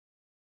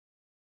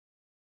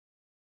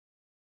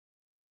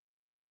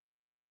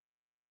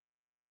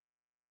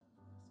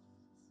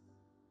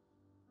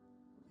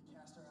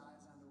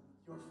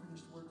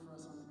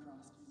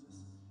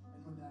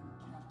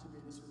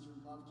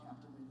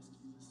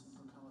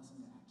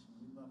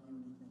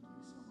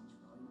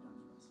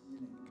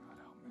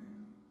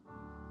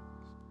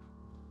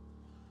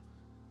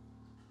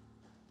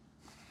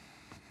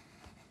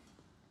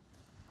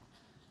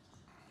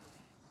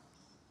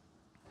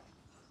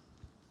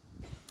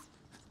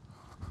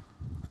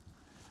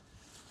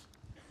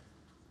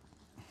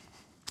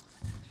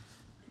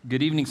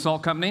Good evening,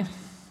 Salt Company.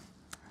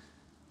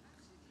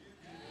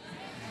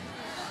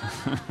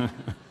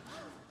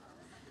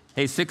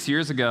 Hey, 6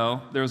 years ago,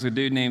 there was a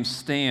dude named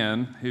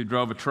Stan who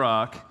drove a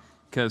truck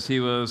because he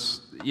was,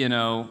 you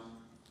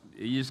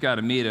just got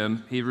to meet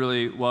him. He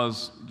really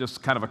was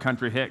just kind of a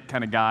country hit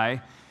kind of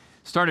guy.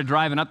 Started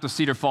driving up to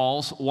Cedar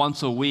Falls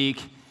once a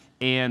week,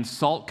 and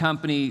Salt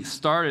Company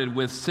started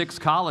with 6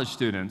 college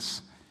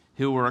students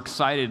who were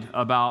excited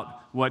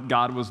about what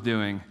God was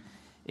doing.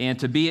 And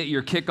to be at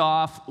your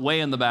kickoff, way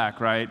in the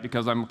back, right?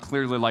 Because I'm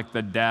clearly like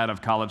the dad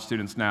of college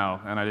students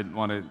now, and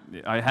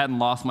I hadn't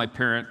lost my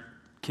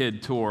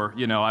parent-kid tour.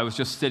 I was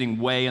just sitting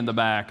way in the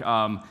back.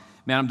 Man,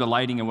 I'm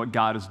delighting in what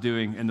God is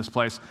doing in this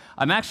place.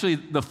 I'm actually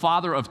the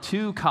father of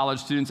 2 college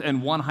students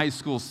and 1 high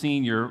school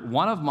senior.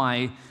 One of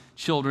my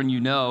children,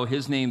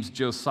 his name's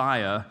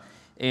Josiah,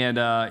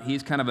 and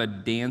he's kind of a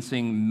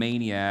dancing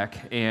maniac,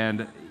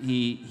 and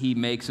he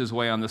makes his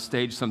way on the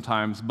stage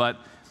sometimes. But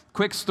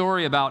quick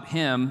story about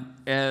him,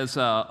 as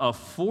a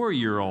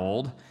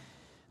 4-year-old,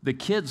 the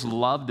kids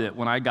loved it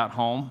when I got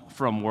home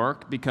from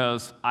work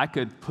because I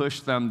could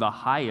push them the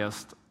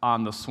highest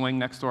on the swing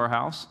next to our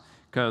house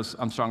because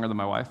I'm stronger than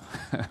my wife,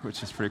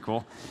 which is pretty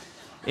cool.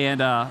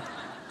 And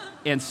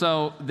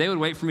so they would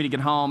wait for me to get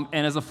home,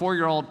 and as a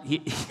 4-year-old,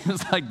 he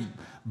was like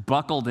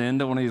buckled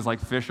into one of these like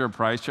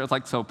Fisher-Price chairs,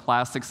 like so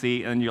plastic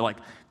seat, and you like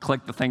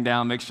click the thing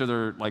down, make sure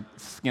their like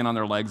skin on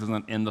their legs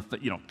isn't in the,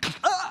 but you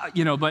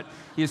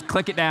just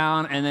click it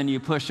down, and then you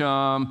push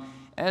them.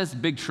 It's a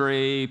big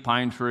tree,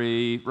 pine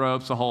tree,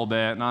 ropes, a whole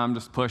bit, and I'm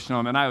just pushing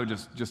them, and I would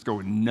just go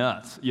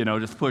nuts,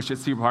 just push it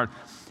super hard.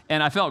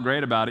 And I felt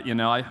great about it,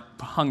 I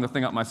hung the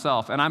thing up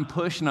myself, and I'm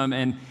pushing them,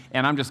 and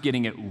I'm just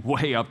getting it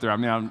way up there. I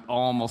mean, I'm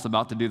almost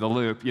about to do the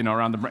loop,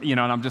 around the, and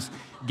I'm just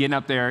getting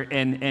up there,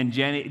 and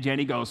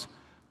Jenny goes,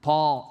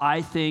 "Paul,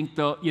 I think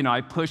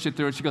I push it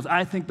through, and she goes,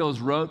 I think those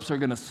ropes are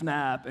going to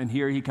snap." And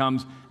here he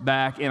comes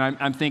back, and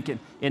I'm thinking,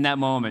 in that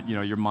moment,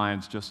 your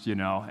mind's just,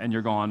 and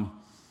you're going,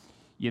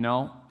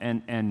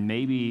 and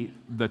maybe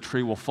the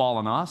tree will fall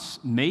on us.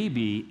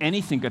 Maybe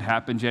anything could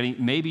happen, Jenny.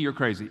 Maybe you're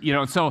crazy.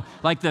 So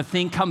like the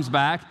thing comes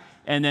back,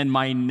 and then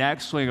my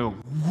next swing goes,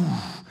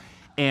 woof,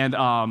 and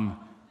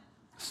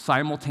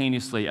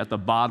simultaneously at the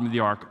bottom of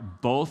the arc,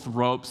 both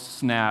ropes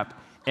snap,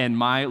 and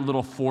my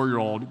little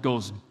 4-year-old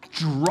goes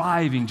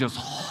driving just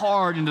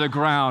hard into the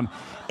ground.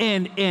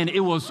 And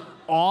it was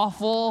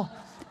awful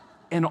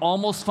and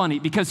almost funny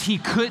because he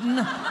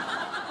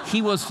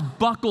was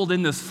buckled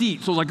in the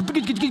seat. So like,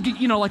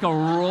 like a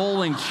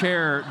rolling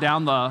chair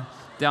down the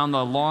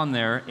lawn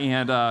there.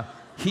 And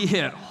he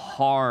hit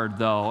hard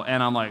though.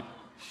 And I'm like,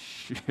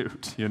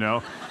 shoot,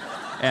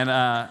 And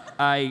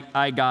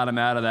I got him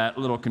out of that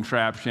little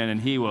contraption,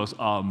 and he was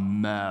a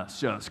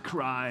mess, just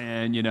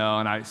crying,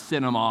 and I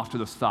sent him off to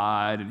the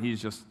side, and he's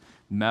just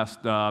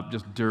messed up,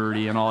 just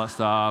dirty and all that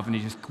stuff, and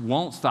he just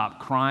won't stop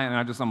crying,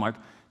 and I'm like,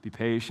 be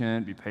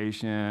patient.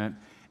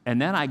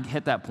 And then I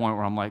hit that point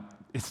where I'm like,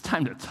 it's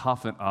time to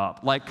toughen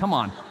up. Like, come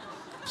on,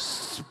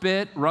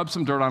 spit, rub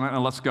some dirt on it,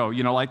 and let's go.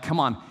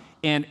 Come on.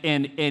 And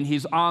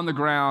he's on the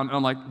ground, and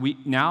I'm like,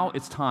 now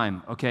it's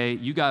time, okay?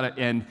 You got it.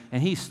 And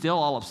he's still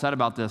all upset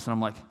about this, and I'm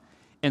like,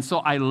 and so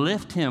I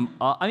lift him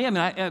up.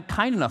 I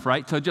kind enough,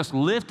 right, to just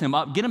lift him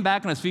up, get him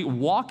back on his feet,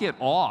 walk it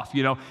off,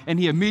 and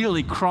he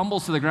immediately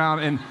crumbles to the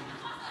ground.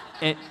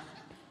 And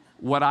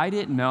what I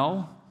didn't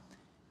know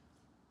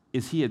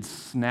is he had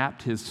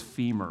snapped his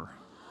femur.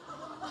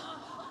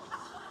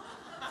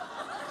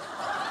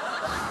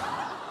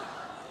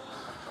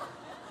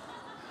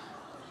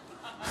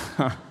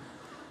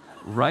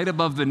 Right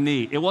above the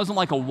knee. It wasn't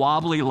like a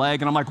wobbly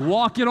leg, and I'm like,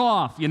 walk it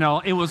off,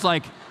 It was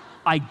like,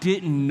 I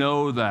didn't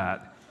know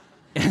that.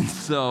 And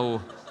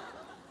so,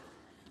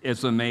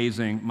 it's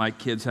amazing. My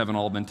kids haven't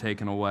all been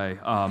taken away.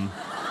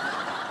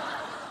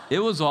 It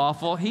was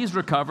awful. He's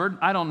recovered.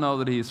 I don't know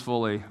that he's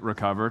fully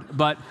recovered,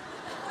 but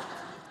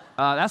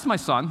that's my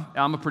son.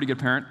 I'm a pretty good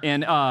parent.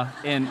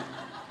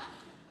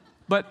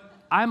 But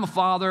I'm a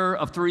father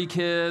of 3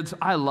 kids.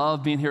 I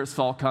love being here at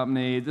Salt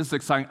Company. This is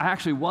exciting. I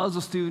actually was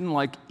a student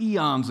like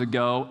eons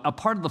ago, a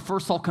part of the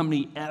first Salt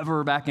Company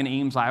ever back in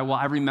Ames, Iowa.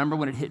 I remember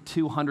when it hit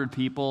 200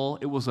 people.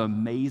 It was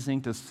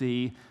amazing to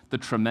see the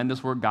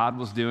tremendous work God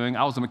was doing.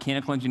 I was a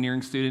mechanical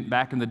engineering student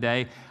back in the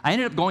day. I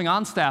ended up going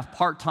on staff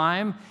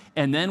part-time,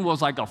 and then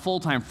was like a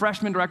full-time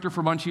freshman director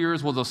for a bunch of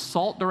years, was a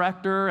SALT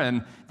director,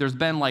 and there's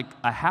been like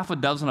a half a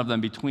dozen of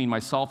them between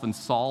myself and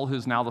Saul,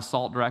 who's now the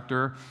SALT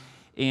director.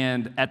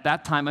 And at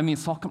that time,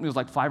 Salt Company was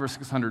like 500 or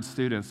 600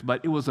 students,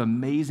 but it was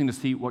amazing to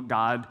see what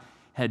God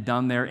had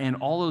done there. And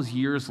all those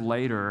years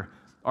later,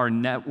 our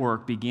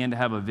network began to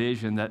have a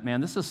vision that,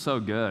 man, this is so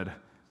good.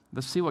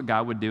 Let's see what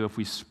God would do if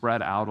we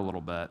spread out a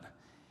little bit.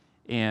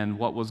 And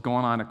what was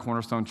going on at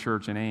Cornerstone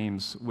Church in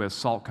Ames with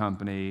Salt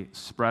Company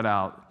spread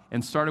out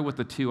and started with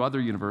the 2 other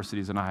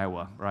universities in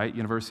Iowa, right?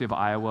 University of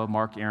Iowa,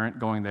 Mark Arendt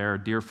going there,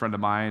 a dear friend of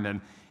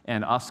mine,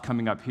 and us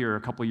coming up here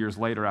a couple years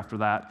later after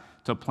that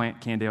to plant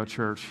Candeo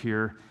Church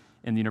here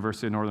in the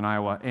University of Northern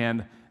Iowa.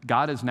 And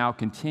God has now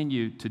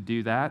continued to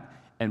do that.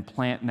 and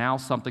plant now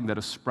something that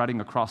is spreading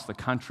across the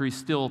country,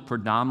 still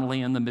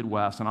predominantly in the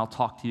Midwest. And I'll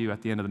talk to you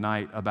at the end of the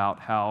night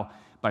about how,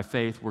 by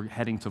faith, we're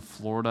heading to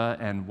Florida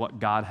and what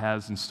God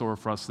has in store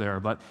for us there.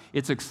 But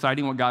it's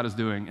exciting what God is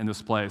doing in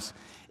this place.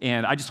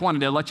 And I just wanted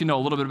to let you know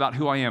a little bit about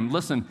who I am.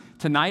 Listen,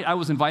 tonight I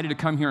was invited to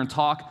come here and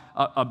talk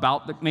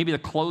about maybe the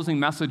closing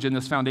message in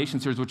this foundation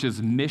series, which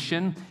is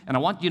mission. And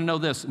I want you to know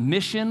this: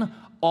 mission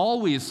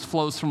always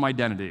flows from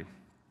identity.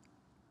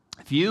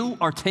 If you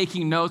are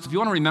taking notes, if you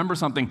want to remember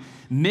something,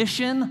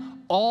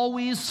 mission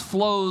always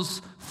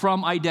flows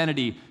from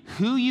identity.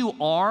 Who you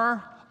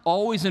are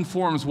always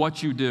informs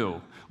what you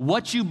do.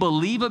 What you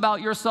believe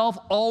about yourself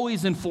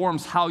always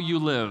informs how you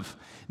live.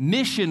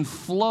 Mission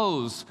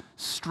flows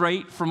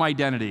straight from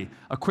identity.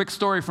 A quick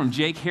story from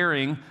Jake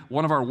Herring,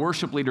 one of our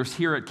worship leaders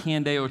here at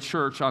Candeo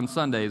Church on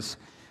Sundays.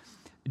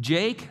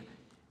 Jake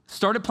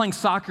started playing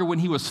soccer when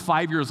he was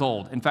 5 years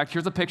old. In fact,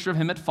 here's a picture of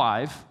him at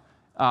 5.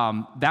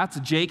 That's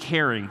Jake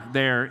Herring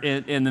there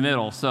in the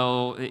middle.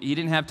 So he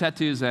didn't have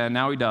tattoos then,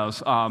 now he does.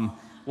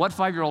 What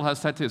 5-year-old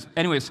has tattoos?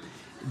 Anyways,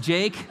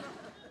 Jake,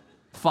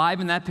 5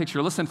 in that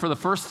picture. Listen, for the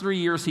first 3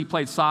 years he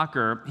played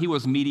soccer, he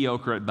was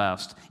mediocre at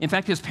best. In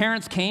fact, his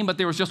parents came, but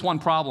there was just one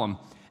problem.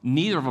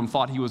 Neither of them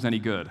thought he was any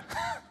good.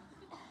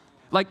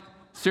 Like,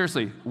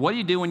 seriously, what do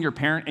you do when you're a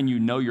parent and you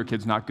know your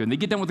kid's not good? And they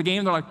get done with the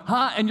game, they're like,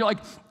 huh? And you're like,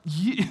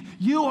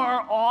 you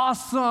are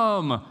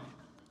awesome.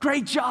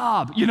 Great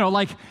job. You know,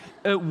 like,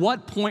 at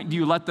what point do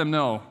you let them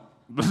know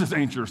this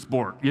ain't your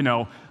sport, you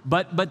know?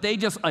 But they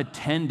just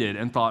attended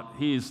and thought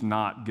he's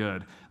not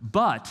good.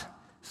 But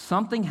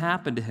something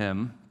happened to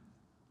him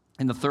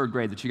in the 3rd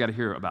grade that you got to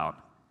hear about.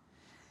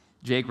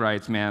 Jake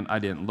writes, man, I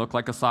didn't look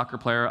like a soccer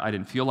player. I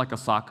didn't feel like a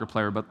soccer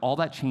player, but all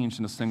that changed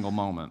in a single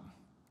moment.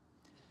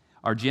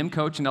 Our gym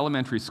coach in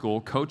elementary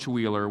school, Coach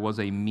Wheeler, was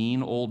a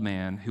mean old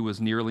man who was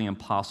nearly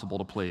impossible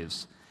to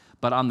please.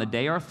 But on the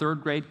day our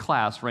 3rd grade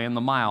class ran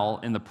the mile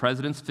in the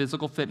president's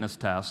physical fitness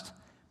test,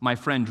 my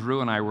friend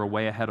Drew and I were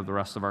way ahead of the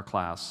rest of our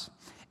class.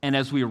 And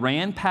as we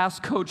ran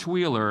past Coach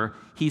Wheeler,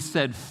 he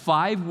said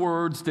 5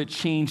 words that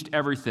changed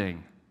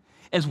everything.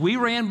 As we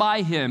ran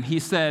by him, he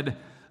said,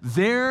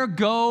 "There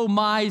go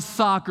my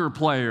soccer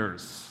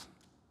players."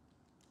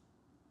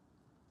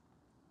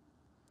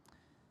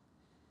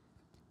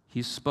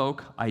 He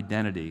spoke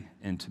identity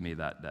into me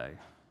that day.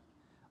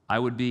 I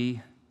would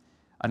be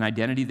an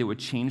identity that would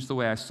change the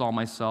way I saw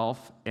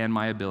myself and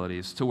my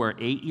abilities, to where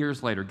 8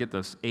 years later, get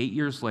this, 8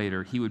 years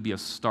later, he would be a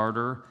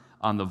starter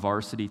on the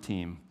varsity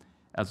team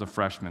as a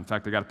freshman. In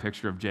fact, I got a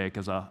picture of Jake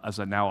as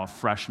now a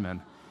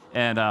freshman.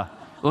 And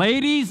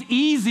ladies,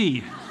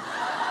 easy.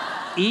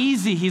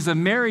 Easy, he's a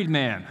married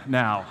man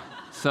now.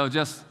 So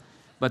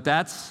but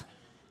that's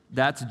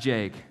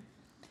Jake.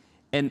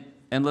 And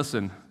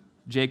listen,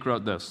 Jake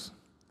wrote this: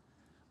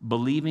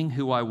 believing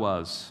who I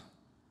was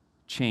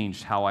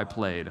changed how I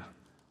played,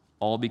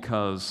 all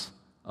because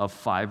of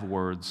 5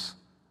 words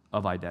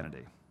of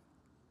identity.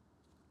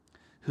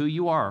 Who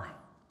you are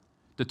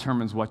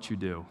determines what you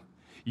do.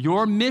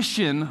 Your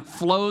mission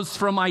flows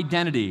from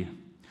identity.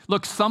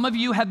 Look, some of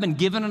you have been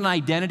given an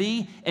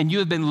identity and you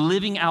have been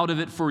living out of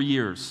it for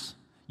years.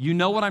 You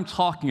know what I'm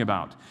talking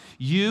about.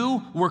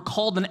 You were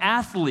called an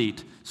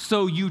athlete,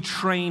 so you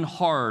train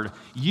hard.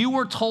 You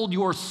were told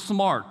you are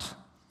smart,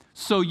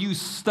 so you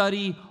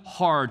study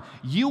hard.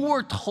 You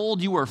were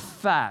told you were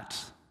fat,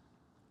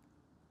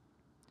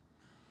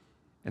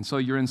 and so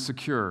you're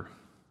insecure.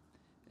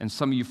 And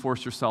some of you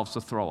force yourselves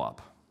to throw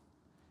up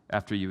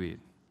after you eat.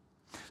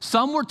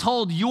 Some were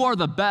told you are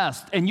the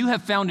best, and you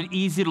have found it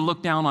easy to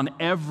look down on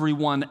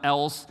everyone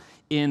else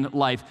in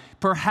life.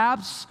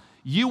 Perhaps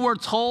you were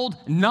told,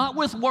 not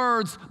with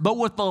words, but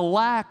with the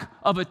lack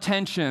of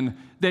attention,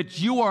 that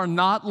you are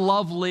not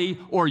lovely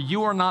or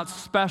you are not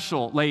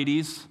special,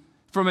 ladies,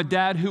 from a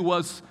dad who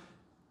was,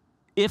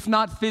 if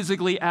not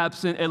physically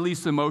absent, at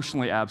least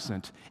emotionally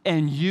absent.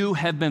 And you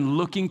have been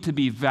looking to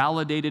be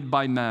validated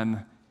by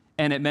men,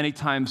 and at many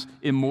times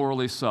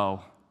immorally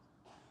so,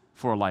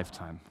 for a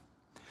lifetime.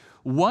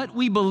 What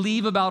we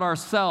believe about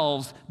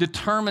ourselves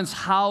determines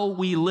how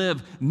we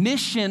live.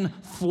 Mission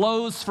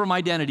flows from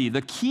identity.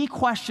 The key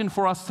question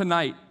for us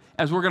tonight,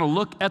 as we're going to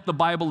look at the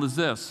Bible, is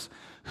this: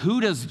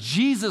 who does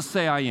Jesus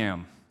say I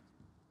am?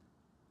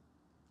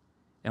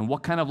 And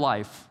what kind of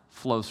life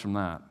flows from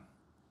that?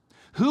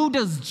 Who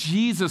does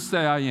Jesus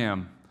say I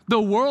am?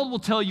 The world will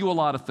tell you a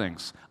lot of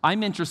things.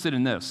 I'm interested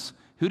in this.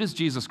 Who does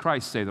Jesus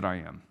Christ say that I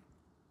am?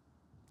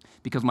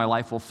 Because my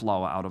life will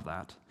flow out of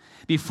that.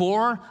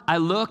 Before I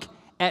look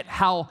at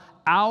how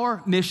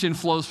our mission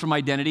flows from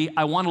identity,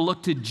 I want to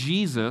look to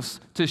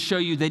Jesus to show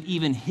you that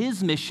even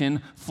his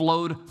mission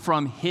flowed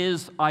from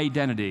his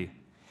identity.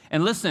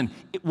 And listen,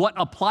 what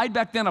applied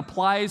back then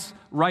applies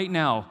right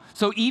now.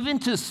 So even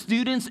to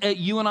students at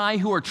UNI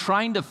who are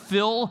trying to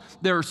fill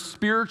their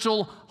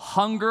spiritual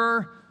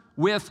hunger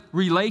with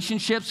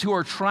relationships, who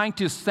are trying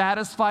to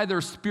satisfy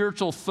their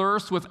spiritual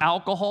thirst with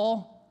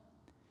alcohol,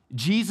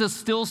 Jesus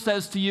still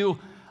says to you,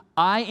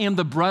 I am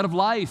the bread of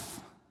life.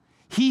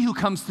 He who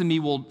comes to me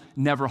will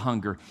never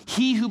hunger.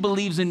 He who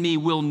believes in me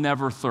will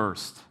never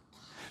thirst.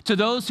 To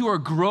those who are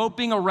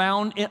groping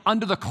around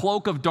under the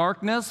cloak of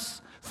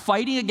darkness,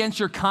 fighting against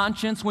your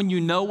conscience when you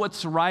know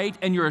what's right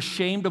and you're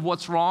ashamed of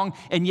what's wrong,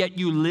 and yet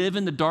you live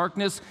in the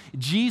darkness,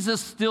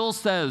 Jesus still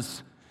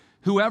says,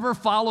 whoever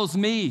follows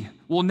me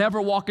will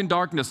never walk in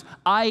darkness.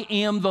 I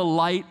am the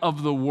light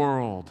of the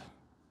world.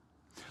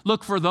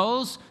 Look, for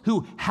those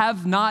who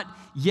have not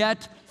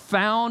yet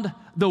found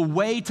the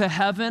way to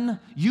heaven,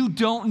 you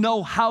don't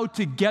know how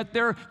to get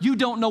there. You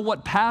don't know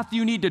what path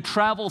you need to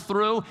travel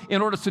through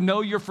in order to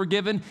know you're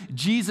forgiven.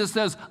 Jesus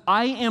says,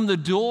 I am the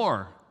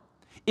door.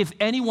 If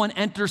anyone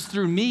enters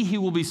through me, he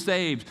will be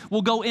saved.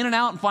 We'll go in and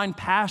out and find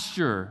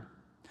pasture.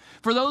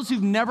 For those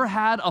who've never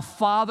had a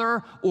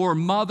father or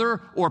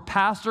mother or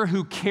pastor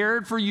who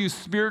cared for you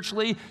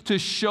spiritually to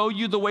show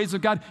you the ways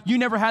of God, you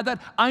never had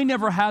that. I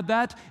never had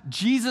that.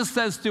 Jesus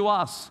says to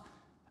us,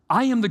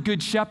 I am the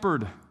good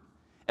shepherd,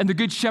 and the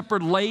good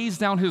shepherd lays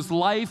down his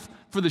life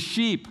for the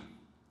sheep.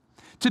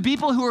 To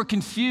people who are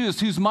confused,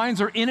 whose minds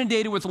are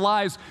inundated with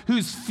lies,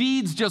 whose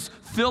feeds just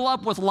fill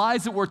up with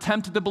lies that we're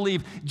tempted to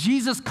believe,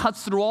 Jesus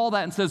cuts through all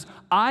that and says,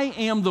 I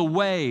am the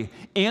way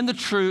and the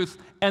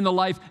truth and the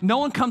life. No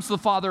one comes to the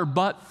Father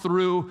but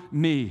through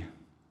me.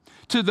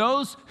 To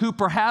those who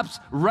perhaps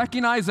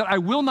recognize that I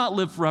will not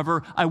live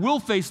forever, I will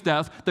face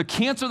death, the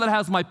cancer that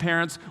has my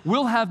parents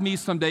will have me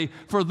someday.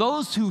 For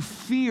those who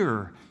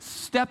fear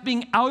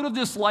stepping out of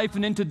this life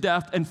and into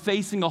death and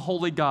facing a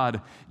holy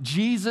God,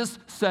 Jesus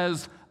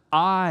says,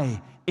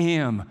 I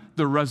am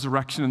the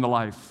resurrection and the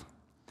life.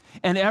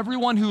 And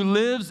everyone who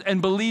lives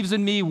and believes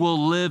in me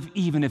will live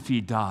even if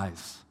he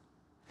dies.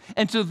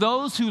 And to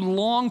those who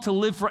long to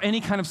live for any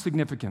kind of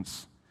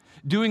significance,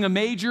 doing a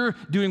major,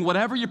 doing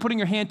whatever you're putting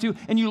your hand to,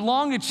 and you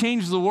long to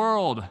change the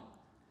world,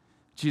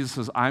 Jesus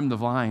says, I'm the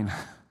vine.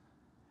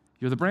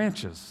 You're the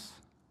branches.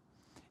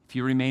 If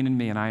you remain in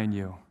me and I in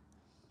you,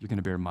 you're going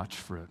to bear much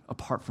fruit.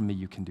 Apart from me,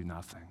 you can do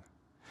nothing.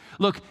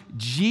 Look,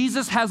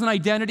 Jesus has an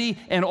identity,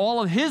 and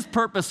all of his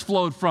purpose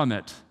flowed from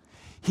it.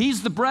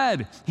 He's the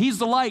bread, he's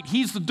the light,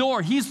 he's the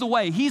door, he's the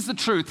way, he's the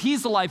truth,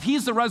 he's the life,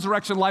 he's the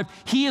resurrection life,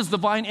 he is the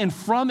vine, and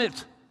from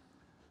it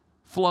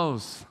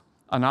flows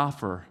an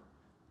offer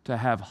to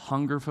have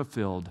hunger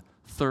fulfilled,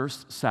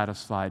 thirst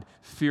satisfied,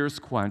 fears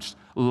quenched,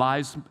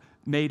 lies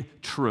made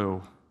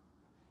true,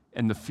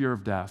 and the fear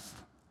of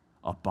death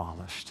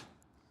abolished.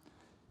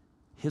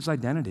 His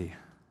identity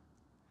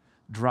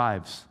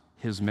drives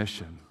his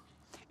mission.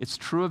 It's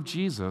true of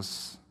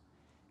Jesus,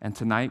 and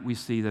tonight we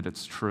see that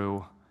it's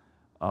true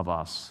of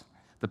us.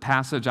 The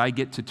passage I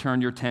get to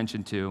turn your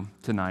attention to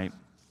tonight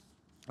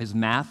is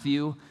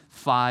Matthew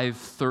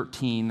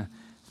 5:13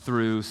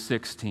 through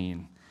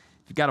 16.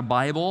 If you've got a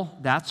Bible,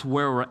 that's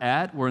where we're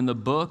at. We're in the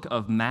book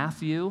of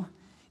Matthew.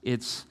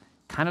 It's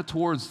kind of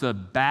towards the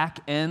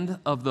back end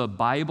of the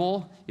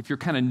Bible. If you're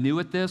kind of new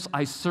at this,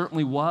 I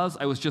certainly was.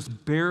 I was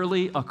just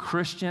barely a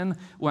Christian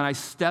when I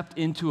stepped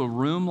into a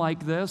room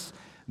like this.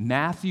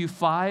 Matthew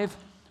 5,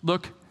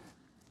 look,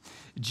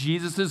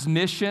 Jesus'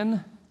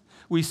 mission,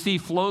 we see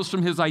flows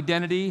from his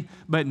identity,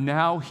 but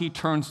now he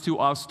turns to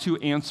us to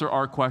answer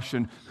our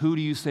question, who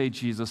do you say,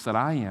 Jesus, that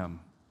I am?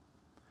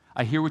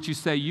 I hear what you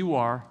say you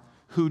are.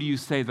 Who do you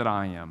say that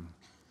I am?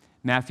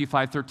 Matthew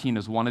 5:13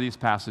 is one of these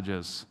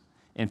passages.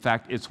 In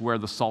fact, it's where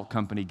the salt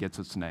company gets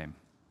its name.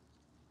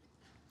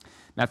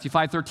 Matthew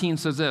 5:13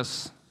 says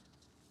this.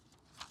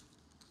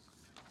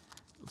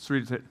 Let's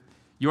read it.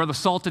 You are the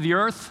salt of the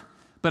earth,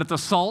 but if the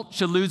salt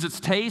should lose its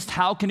taste,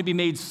 how can it be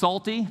made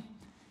salty?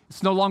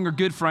 It's no longer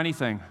good for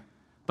anything,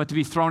 but to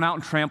be thrown out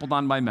and trampled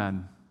on by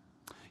men.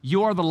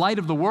 You are the light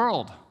of the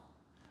world.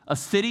 A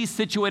city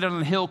situated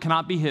on a hill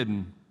cannot be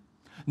hidden.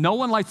 No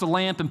one lights a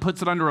lamp and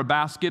puts it under a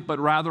basket, but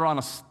rather on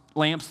a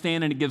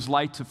lampstand, and it gives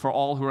light for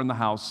all who are in the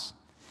house.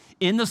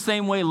 In the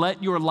same way,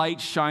 let your light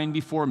shine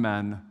before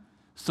men,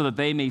 so that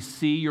they may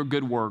see your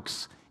good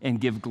works and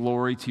give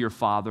glory to your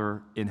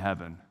Father in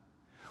heaven.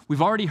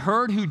 We've already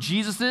heard who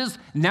Jesus is.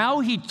 Now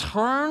he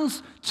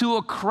turns to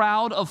a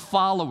crowd of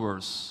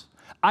followers.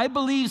 I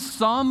believe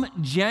some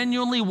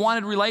genuinely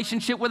wanted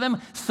relationship with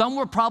him. Some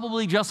were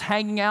probably just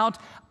hanging out.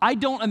 I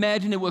don't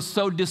imagine it was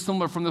so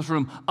dissimilar from this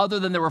room, other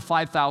than there were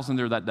 5,000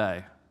 there that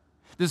day.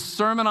 This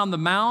Sermon on the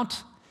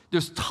Mount,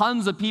 there's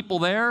tons of people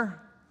there.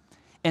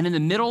 And in the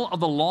middle of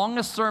the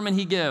longest sermon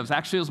he gives,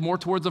 actually it was more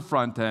towards the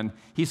front end,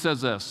 he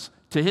says this,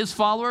 to his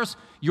followers,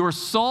 you're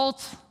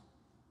salt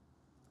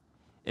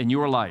and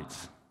you're light.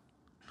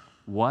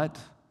 What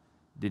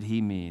did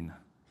he mean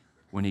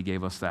when he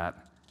gave us that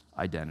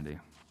identity?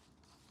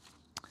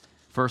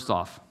 First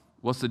off,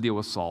 what's the deal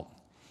with salt?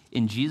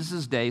 In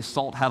Jesus' day,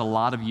 salt had a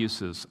lot of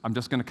uses. I'm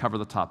just going to cover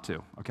the top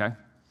two, okay?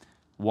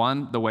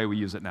 One, the way we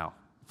use it now.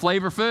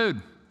 Flavor food.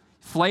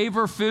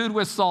 Flavor food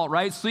with salt,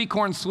 right? Sweet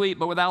corn sweet,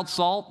 but without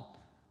salt.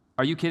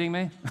 Are you kidding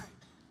me?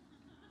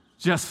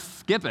 Just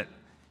skip it,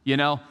 you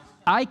know?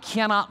 I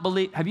cannot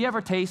believe, have you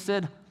ever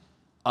tasted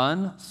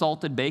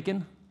unsalted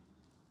bacon?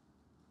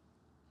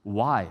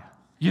 Why?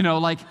 You know,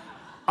 like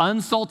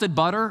unsalted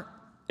butter?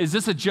 Is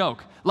this a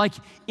joke? Like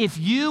if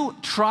you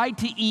tried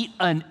to eat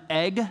an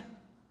egg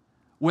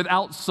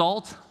without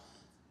salt,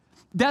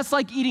 That's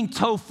like eating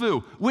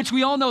tofu, which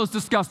we all know is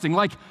disgusting.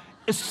 Like,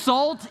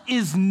 salt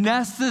is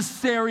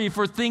necessary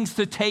for things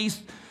to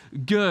taste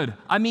good.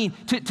 I mean,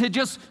 to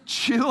just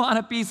chew on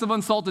a piece of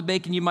unsalted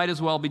bacon, you might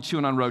as well be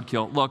chewing on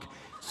roadkill. Look,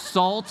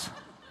 salt's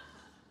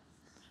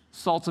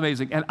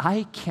amazing. And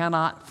I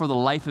cannot, for the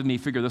life of me,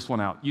 figure this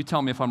one out. You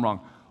tell me if I'm wrong.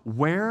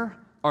 Where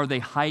are they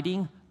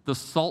hiding the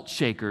salt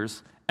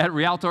shakers at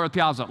Rialto or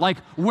Piazza? Like,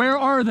 where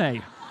are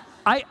they?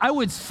 I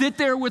would sit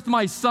there with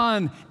my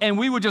son, and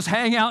we would just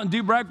hang out and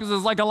do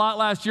breakfasts like a lot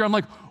last year. I'm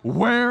like,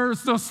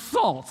 where's the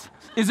salt?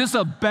 Is this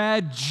a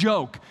bad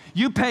joke?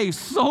 You pay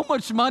so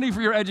much money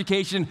for your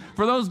education,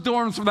 for those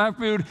dorms, for that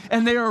food,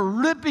 and they are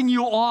ripping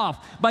you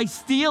off by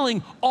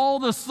stealing all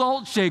the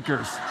salt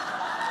shakers.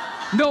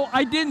 No,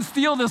 I didn't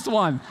steal this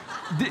one.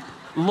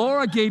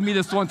 Laura gave me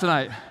this one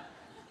tonight.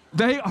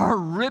 They are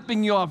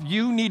ripping you off.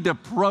 You need to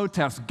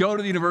protest. Go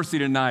to the university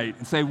tonight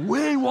and say,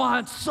 we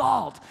want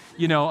salt.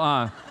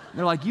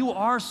 They're like, you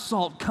are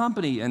Salt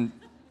Company. And,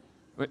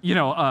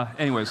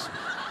 anyways.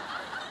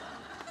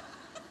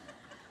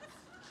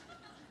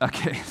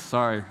 Okay,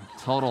 sorry.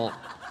 Total,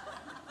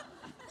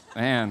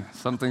 man,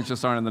 some things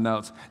just aren't in the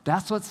notes.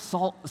 That's what's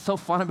so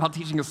fun about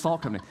teaching a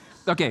salt company.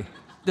 Okay,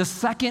 the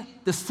second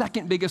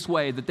biggest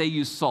way that they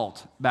used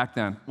salt back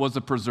then was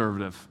a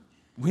preservative.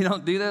 We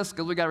don't do this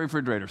because we got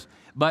refrigerators.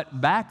 But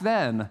back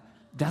then,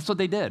 that's what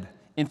they did.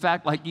 In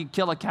fact, like you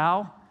kill a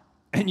cow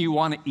and you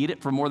want to eat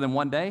it for more than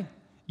one day,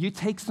 you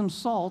take some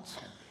salt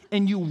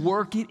and you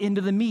work it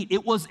into the meat.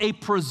 It was a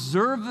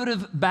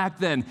preservative back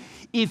then.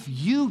 If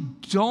you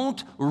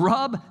don't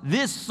rub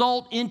this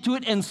salt into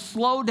it and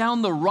slow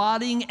down the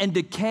rotting and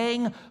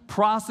decaying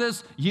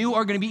process, you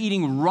are going to be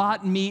eating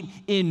rotten meat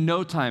in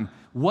no time.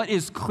 What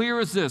is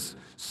clear is this: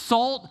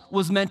 salt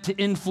was meant to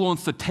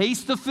influence the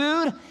taste of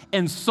food,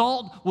 and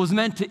salt was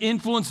meant to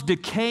influence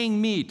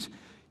decaying meat.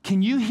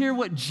 Can you hear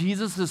what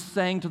Jesus is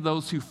saying to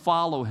those who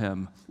follow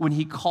him when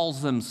he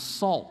calls them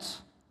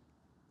salt?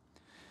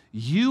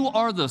 You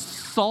are the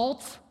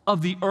salt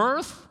of the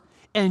earth,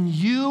 and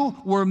you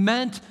were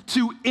meant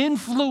to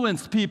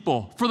influence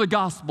people for the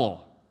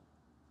gospel.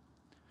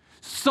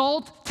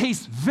 Salt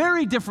tastes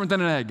very different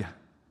than an egg.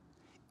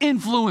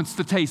 Influence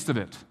the taste of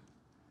it.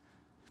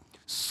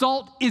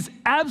 Salt is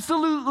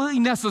absolutely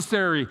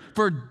necessary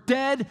for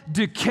dead,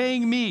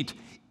 decaying meat.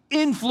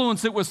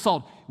 Influence it with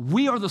salt.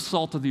 We are the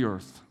salt of the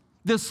earth.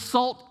 The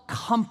Salt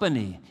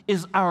Company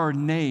is our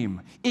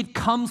name. It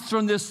comes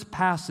from this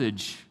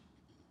passage.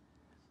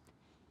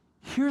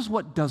 Here's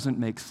what doesn't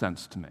make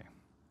sense to me.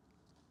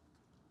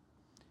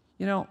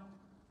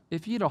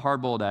 If you eat a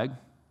hard-boiled egg,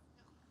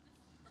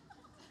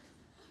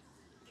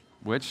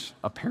 which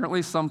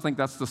apparently some think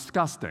that's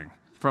disgusting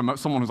from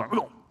someone who's like,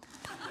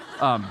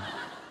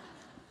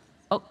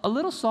 a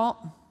little salt,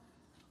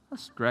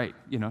 that's great.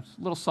 A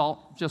little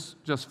salt,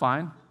 just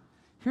fine.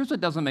 Here's what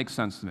doesn't make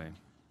sense to me.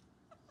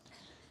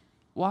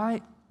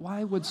 Why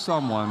would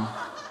someone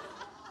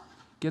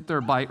get their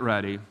bite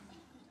ready?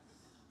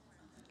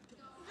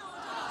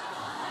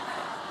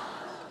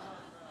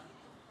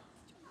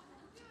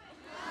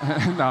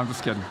 No, I'm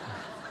just kidding.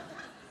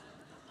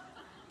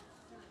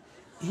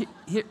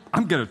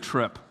 I'm going to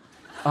trip.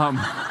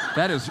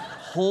 That is,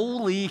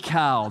 holy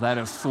cow, that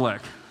is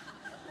slick.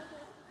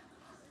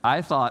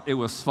 I thought it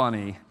was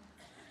funny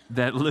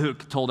that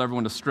Luke told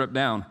everyone to strip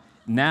down.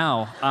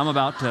 Now, I'm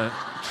about to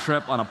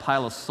trip on a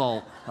pile of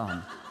salt.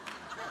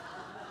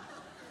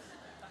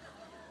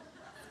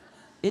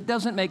 It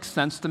doesn't make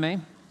sense to me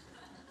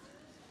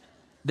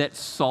that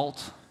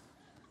salt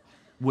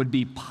would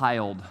be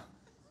piled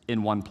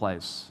in one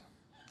place.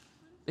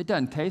 It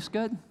doesn't taste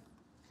good.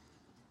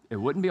 It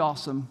wouldn't be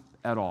awesome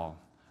at all.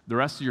 The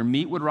rest of your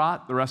meat would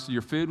rot. The rest of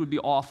your food would be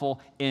awful.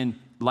 And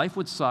life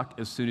would suck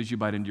as soon as you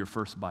bite into your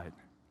first bite.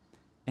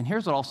 And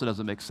here's what also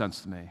doesn't make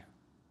sense to me.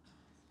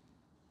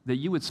 That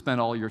you would spend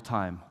all your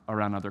time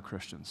around other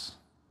Christians.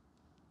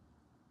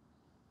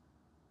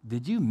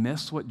 Did you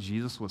miss what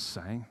Jesus was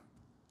saying?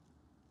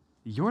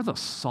 You're the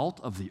salt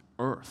of the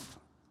earth.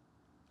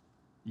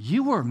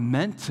 You were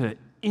meant to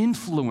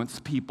influence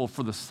people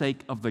for the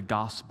sake of the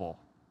gospel.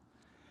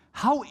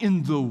 How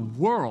in the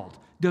world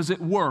does it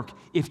work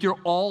if you're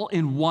all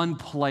in one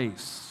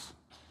place?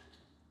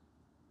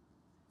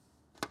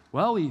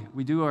 Well,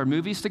 we do our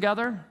movies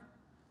together.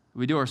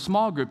 We do our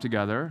small group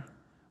together.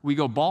 We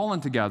go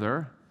bowling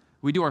together.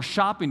 We do our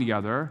shopping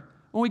together.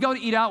 When we go to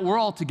eat out, we're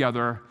all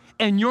together.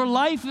 And your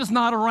life is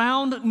not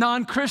around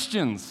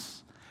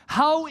non-Christians.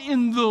 How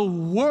in the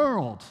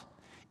world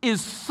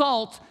is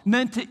salt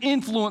meant to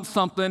influence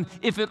something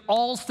if it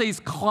all stays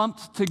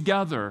clumped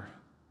together?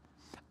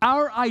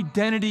 Our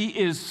identity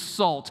is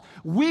salt.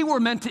 We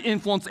were meant to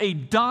influence a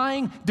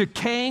dying,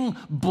 decaying,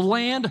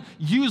 bland,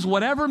 use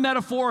whatever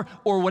metaphor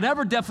or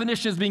whatever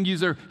definition is being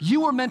used there.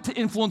 You were meant to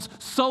influence,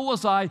 so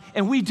was I,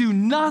 and we do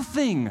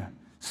nothing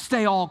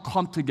stay all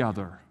clumped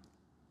together.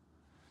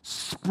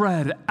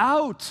 Spread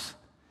out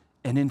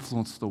and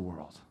influence the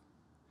world.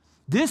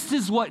 This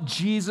is what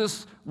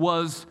Jesus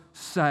was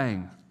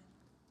saying.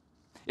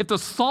 If the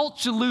salt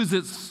should lose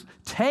its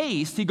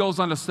taste, he goes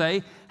on to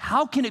say,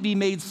 how can it be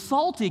made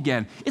salty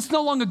again? It's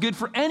no longer good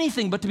for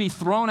anything but to be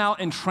thrown out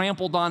and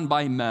trampled on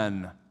by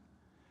men.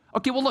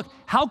 Okay, well, look,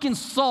 how can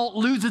salt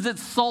lose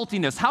its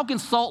saltiness? How can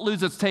salt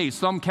lose its taste?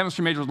 Some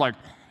chemistry majors are like,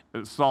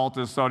 salt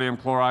is sodium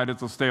chloride,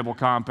 it's a stable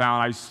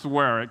compound. I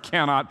swear it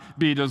cannot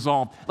be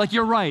dissolved. Like,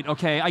 you're right,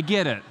 okay, I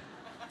get it.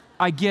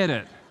 I get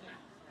it.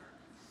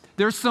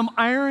 There's some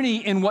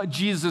irony in what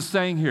Jesus is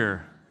saying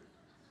here.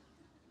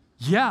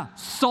 Yeah,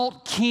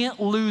 salt can't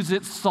lose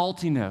its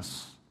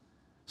saltiness.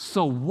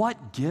 So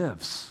what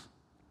gives?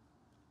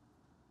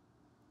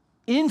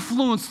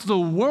 Influence the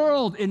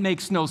world. It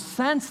makes no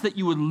sense that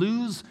you would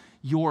lose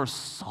your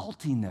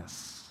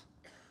saltiness.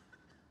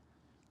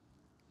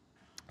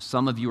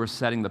 Some of you are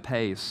setting the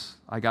pace.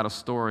 I got a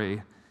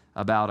story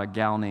about a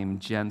gal named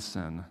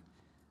Jensen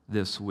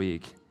this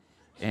week.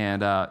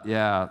 And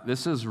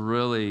this is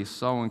really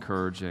so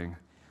encouraging.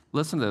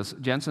 Listen to this.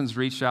 Jensen's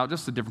reached out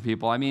just to different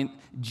people. I mean,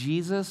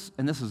 Jesus,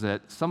 and this is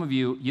it. Some of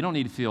you, you don't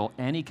need to feel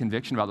any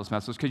conviction about this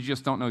message because you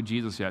just don't know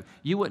Jesus yet.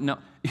 You wouldn't know.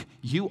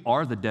 You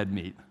are the dead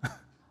meat.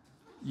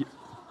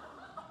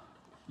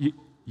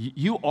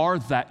 You are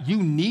that.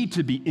 You need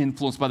to be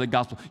influenced by the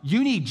gospel.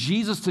 You need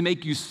Jesus to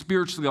make you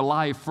spiritually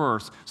alive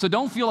first. So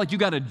don't feel like you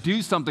got to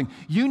do something.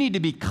 You need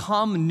to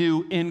become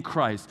new in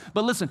Christ.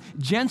 But listen,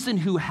 Jensen,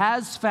 who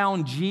has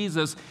found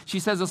Jesus, she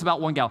says this about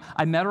one gal.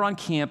 I met her on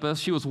campus.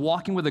 She was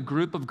walking with a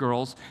group of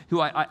girls who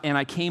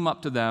I came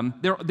up to them.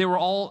 They were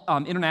all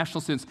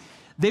international students.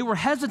 They were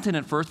hesitant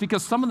at first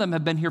because some of them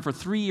have been here for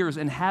 3 years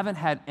and haven't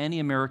had any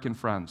American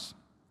friends.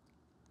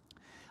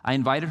 I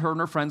invited her and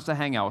her friends to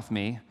hang out with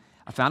me.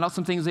 I found out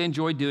some things they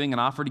enjoyed doing and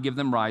offered to give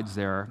them rides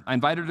there. I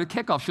invited her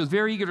to kickoff. She was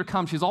very eager to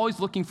come. She's always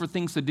looking for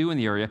things to do in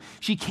the area.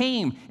 She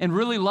came and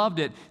really loved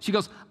it. She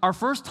goes, our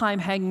first time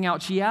hanging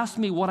out, she asked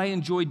me what I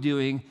enjoyed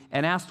doing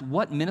and asked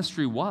what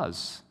ministry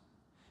was.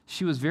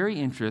 She was very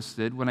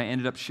interested when I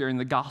ended up sharing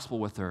the gospel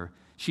with her.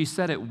 She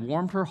said it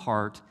warmed her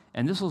heart,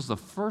 and this was the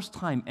first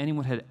time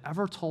anyone had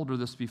ever told her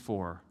this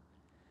before.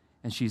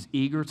 And she's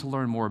eager to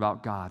learn more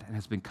about God and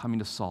has been coming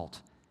to SALT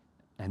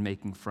and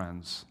making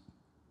friends.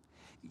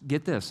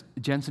 Get this,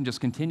 Jensen just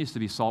continues to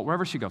be salt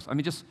wherever she goes. I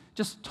mean,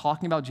 just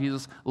talking about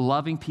Jesus,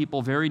 loving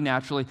people very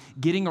naturally,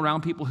 getting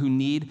around people who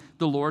need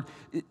the Lord.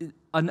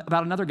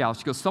 About another gal,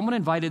 she goes, someone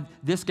invited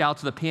this gal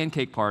to the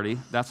pancake party.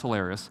 That's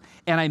hilarious.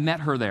 And I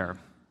met her there.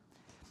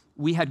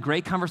 We had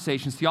great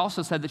conversations. She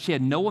also said that she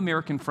had no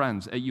American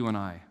friends at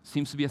UNI.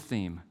 Seems to be a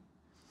theme.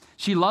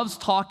 She loves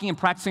talking and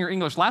practicing her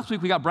English. Last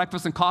week, we got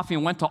breakfast and coffee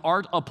and went to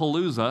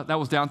Art-A-Palooza, that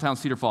was downtown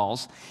Cedar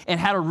Falls, and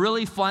had a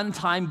really fun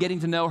time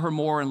getting to know her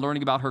more and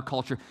learning about her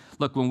culture.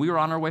 Look, when we were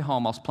on our way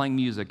home, I was playing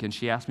music, and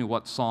she asked me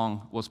what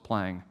song was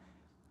playing.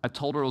 I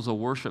told her it was a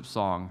worship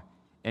song,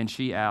 and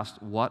she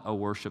asked what a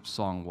worship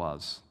song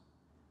was.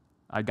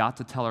 I got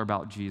to tell her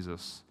about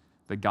Jesus,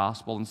 the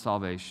gospel and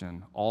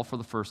salvation, all for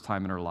the first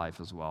time in her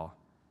life as well.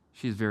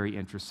 She's very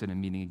interested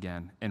in meeting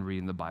again and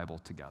reading the Bible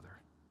together.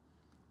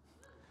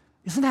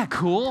 Isn't that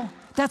cool?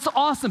 That's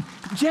awesome.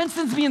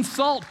 Jensen's being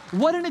salt.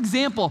 What an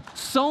example.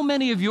 So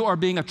many of you are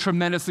being a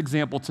tremendous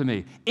example to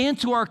me and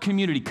to our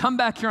community. Come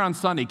back here on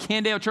Sunday.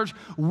 Candeo Church,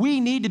 we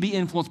need to be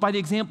influenced by the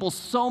example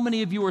so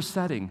many of you are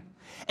setting.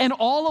 And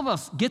all of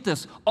us, get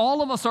this,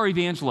 all of us are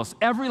evangelists,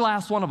 every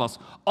last one of us.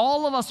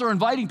 All of us are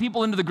inviting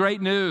people into the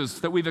great news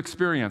that we've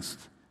experienced.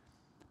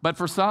 But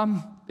for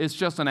some, it's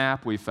just an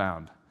app we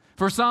found.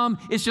 For some,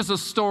 it's just a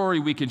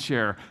story we can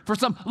share. For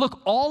some,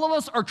 look, all of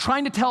us are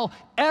trying to tell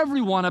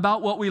everyone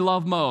about what we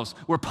love most.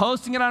 We're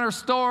posting it on our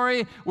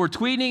story, we're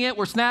tweeting it,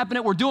 we're snapping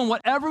it, we're doing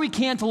whatever we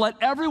can to let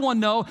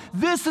everyone know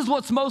this is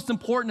what's most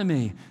important to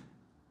me.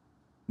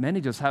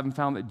 Many just haven't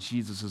found that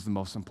Jesus is the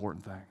most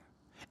important thing.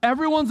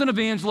 Everyone's an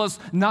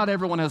evangelist. Not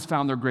everyone has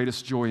found their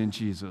greatest joy in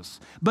Jesus.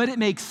 But it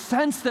makes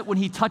sense that when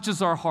he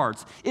touches our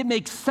hearts, it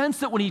makes sense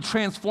that when he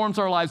transforms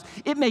our lives,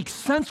 it makes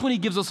sense when he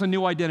gives us a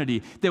new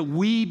identity, that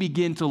we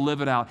begin to live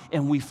it out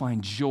and we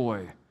find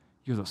joy.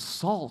 You're the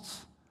salt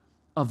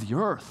of the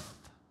earth.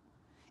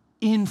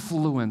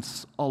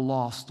 Influence a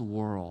lost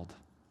world.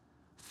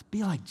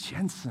 Be like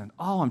Jensen.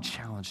 Oh, I'm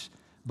challenged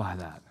by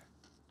that.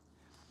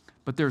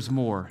 But there's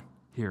more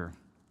here.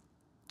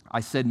 I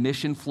said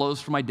mission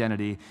flows from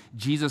identity.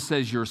 Jesus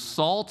says you're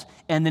salt,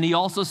 and then he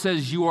also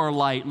says you are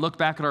light. Look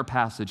back at our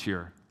passage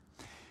here.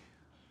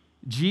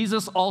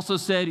 Jesus also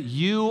said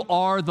you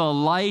are the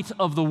light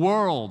of the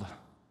world.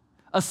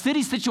 A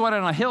city situated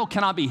on a hill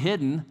cannot be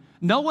hidden.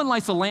 No one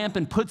lights a lamp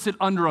and puts it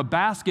under a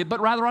basket, but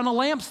rather on a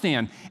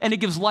lampstand, and it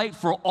gives light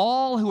for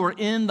all who are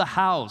in the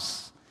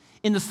house.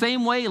 In the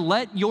same way,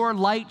 let your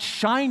light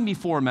shine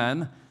before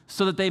men,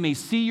 so that they may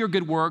see your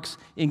good works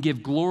and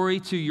give glory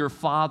to your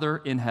Father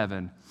in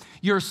heaven.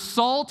 Your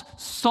salt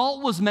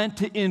was meant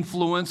to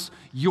influence.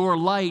 Your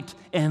light,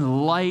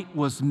 and light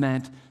was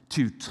meant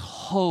to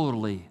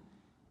totally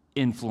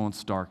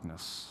influence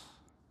darkness.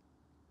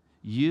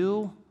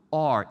 You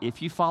are,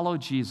 if you follow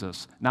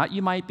Jesus, not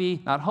you might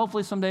be, not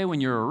hopefully someday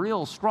when you're a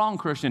real strong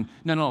Christian.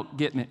 No,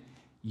 get me.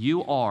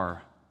 You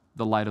are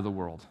the light of the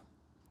world.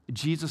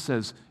 Jesus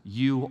says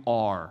you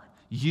are.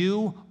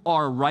 You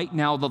are right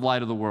now the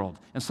light of the world.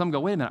 And some go,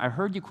 wait a minute, I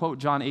heard you quote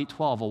John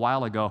 8:12 a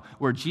while ago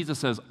where Jesus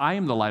says, I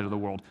am the light of the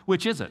world.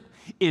 Which is it?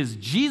 Is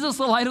Jesus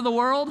the light of the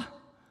world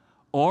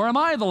or am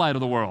I the light of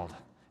the world?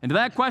 And to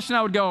that question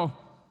I would go,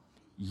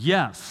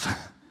 yes.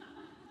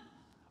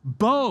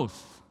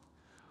 Both.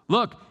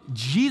 Look,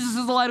 Jesus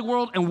is the light of the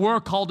world and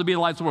we're called to be the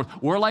lights of the world.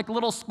 We're like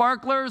little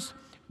sparklers.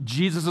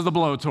 Jesus is the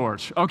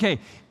blowtorch. Okay,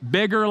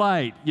 bigger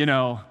light,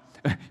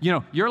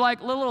 you're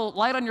like little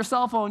light on your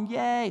cell phone,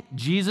 yay.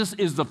 Jesus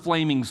is the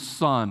flaming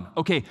sun.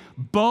 Okay,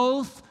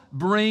 both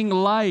bring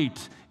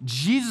light.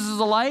 Jesus is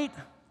the light,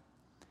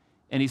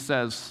 and he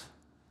says,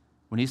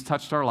 when he's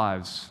touched our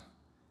lives,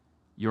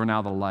 you're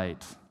now the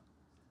light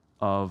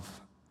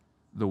of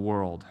the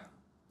world.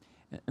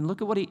 And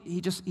look at what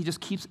he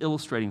just keeps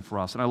illustrating for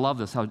us, and I love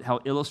this, how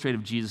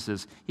illustrative Jesus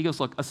is. He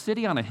goes, look, a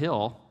city on a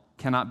hill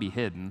cannot be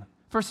hidden.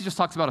 First, he just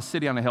talks about a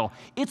city on a hill.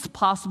 It's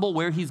possible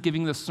where he's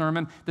giving this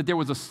sermon that there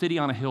was a city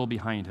on a hill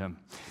behind him.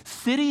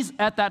 Cities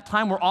at that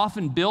time were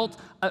often built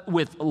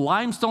with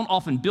limestone,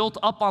 often built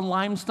up on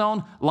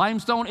limestone.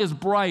 Limestone is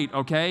bright,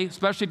 okay?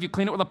 Especially if you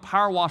clean it with a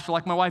power washer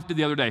like my wife did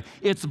the other day.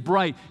 It's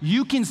bright.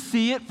 You can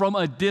see it from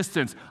a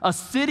distance. A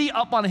city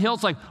up on a hill,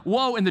 it's like,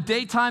 whoa, in the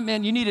daytime,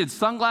 man, you needed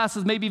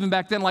sunglasses, maybe even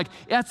back then, like,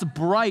 that's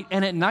bright.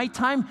 And at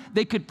nighttime,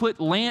 they could put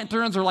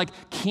lanterns or like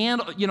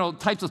candle,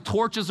 types of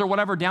torches or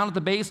whatever down at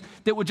the base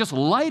that would just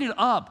light it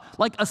up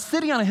like a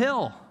city on a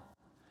hill.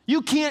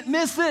 You can't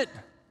miss it.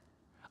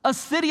 A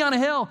city on a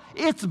hill.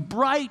 It's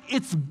bright,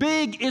 it's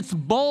big, it's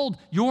bold.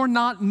 You're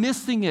not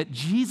missing it.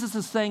 Jesus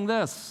is saying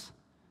this.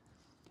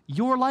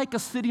 You're like a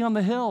city on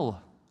the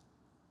hill.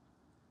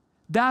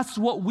 That's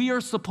what we are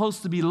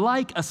supposed to be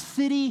like, a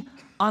city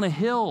on a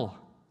hill.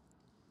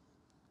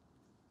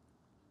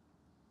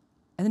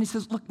 And then he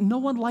says, look, no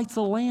one lights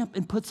a lamp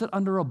and puts it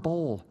under a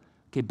bowl.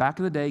 Okay, back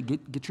in the day,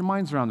 get your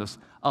minds around this.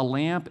 A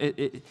lamp,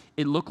 it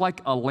looked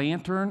like a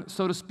lantern,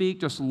 so to speak,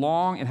 just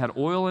long. It had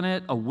oil in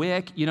it, a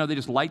wick. They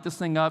just light this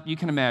thing up. You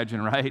can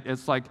imagine, right?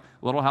 It's like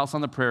Little House on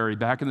the Prairie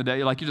back in the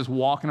day. Like you're just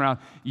walking around.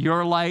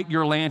 Your light,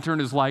 your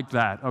lantern is like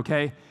that,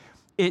 okay?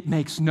 It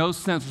makes no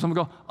sense for someone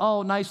to go,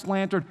 oh, nice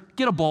lantern,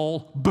 get a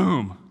bowl,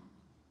 boom.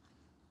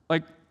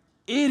 Like,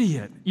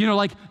 idiot.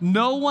 Like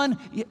no one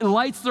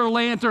lights their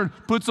lantern,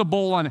 puts a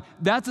bowl on it.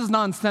 That's as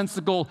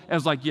nonsensical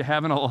as like you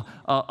having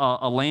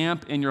a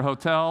lamp in your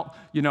hotel,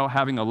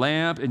 having a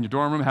lamp in your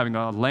dorm room, having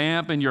a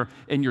lamp in your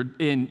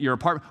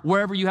apartment,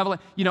 wherever you have a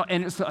lamp,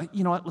 and it's,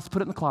 you know what, let's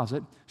put it in the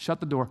closet, shut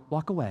the door,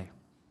 walk away.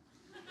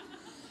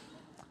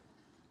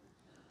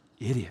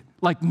 Idiot.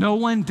 Like no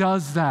one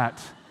does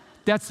that.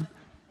 That's,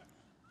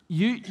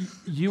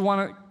 you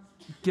want to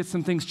get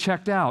some things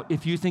checked out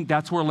if you think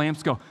that's where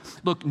lamps go.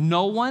 Look,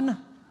 no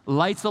one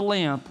lights a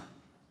lamp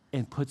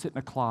and puts it in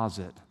a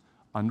closet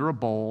under a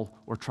bowl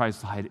or tries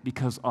to hide it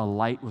because a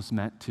light was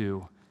meant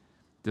to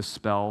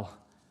dispel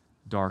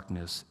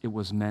darkness. It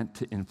was meant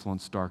to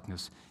influence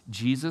darkness.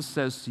 Jesus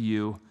says to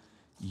you,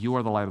 you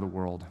are the light of the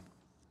world.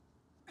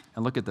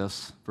 And look at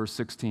this, verse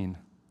 16.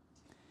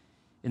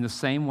 In the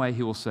same way,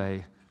 he will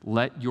say,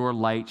 let your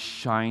light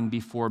shine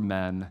before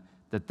men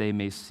that they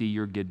may see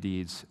your good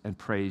deeds and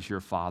praise your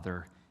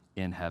Father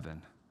in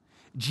heaven.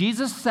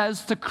 Jesus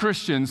says to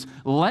Christians,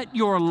 let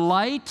your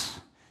light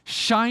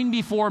shine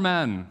before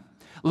men.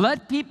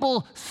 Let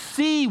people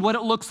see what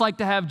it looks like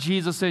to have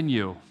Jesus in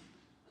you.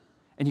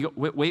 And you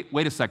go,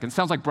 wait a second,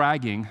 sounds like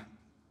bragging.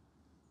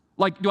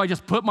 Like, do I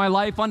just put my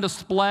life on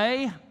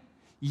display?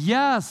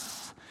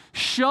 Yes.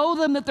 Show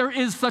them that there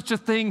is such a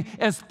thing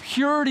as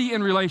purity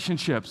in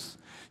relationships.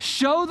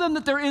 Show them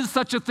that there is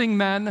such a thing,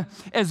 men,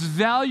 as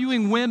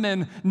valuing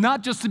women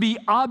not just to be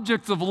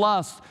objects of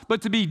lust,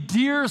 but to be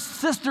dear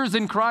sisters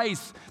in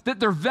Christ,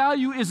 that their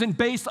value isn't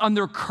based on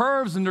their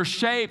curves and their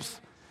shapes,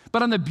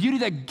 but on the beauty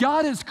that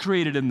God has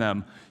created in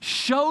them.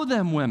 Show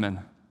them, women,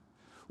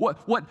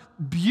 what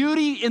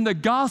beauty in the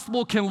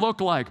gospel can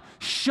look like.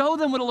 Show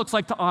them what it looks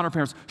like to honor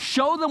parents.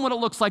 Show them what it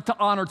looks like to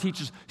honor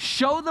teachers.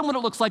 Show them what it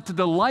looks like to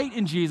delight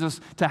in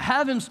Jesus, to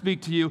have him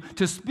speak to you,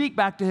 to speak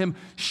back to him.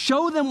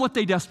 Show them what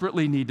they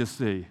desperately need to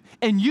see.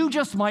 And you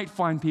just might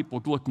find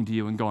people looking to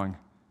you and going,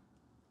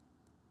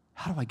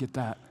 how do I get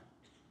that?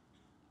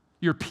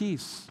 Your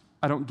peace,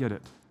 I don't get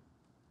it.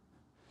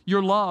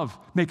 Your love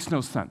makes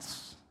no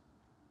sense.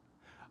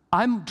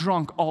 I'm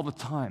drunk all the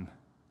time.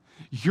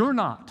 You're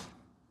not.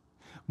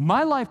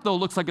 My life, though,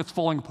 looks like it's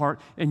falling apart,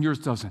 and yours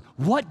doesn't.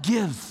 What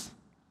gives?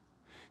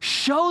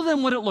 Show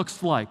them what it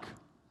looks like.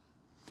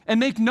 And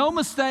make no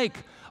mistake,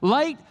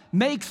 light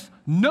makes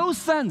no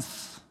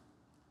sense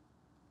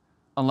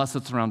unless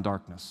it's around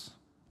darkness.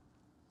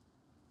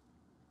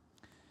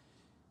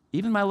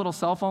 Even my little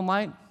cell phone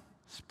light,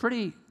 it's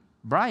pretty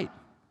bright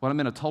when I'm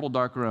in a total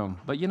dark room.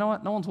 But you know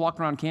what? No one's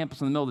walking around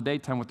campus in the middle of the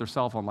daytime with their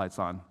cell phone lights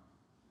on.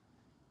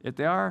 If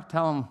they are,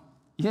 tell them,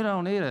 you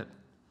don't need it.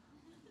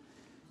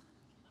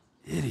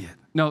 Idiot.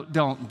 No,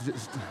 don't.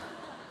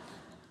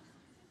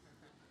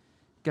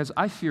 Guys,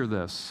 I fear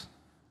this,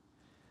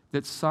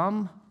 that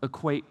some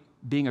equate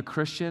being a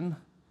Christian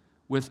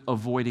with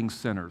avoiding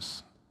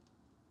sinners.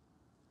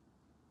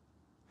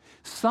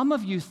 Some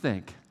of you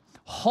think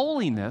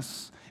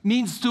holiness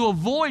means to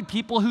avoid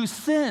people who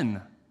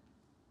sin.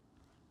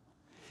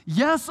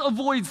 Yes,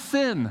 avoid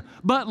sin,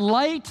 but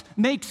light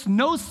makes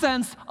no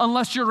sense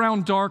unless you're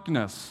around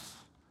darkness.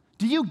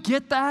 Do you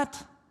get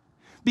that?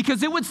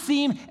 Because it would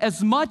seem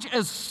as much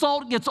as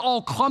salt gets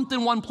all clumped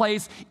in one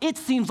place, it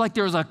seems like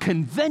there's a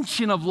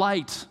convention of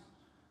light.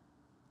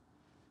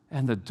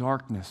 And the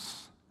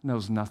darkness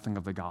knows nothing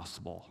of the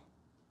gospel.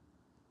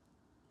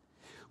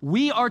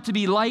 We are to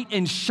be light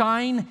and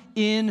shine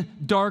in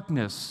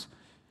darkness.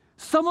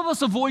 Some of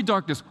us avoid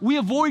darkness. We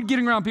avoid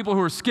getting around people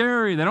who are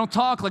scary. They don't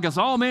talk like us.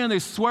 Oh man, they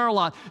swear a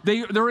lot.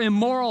 They're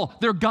immoral.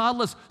 They're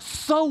godless.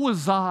 So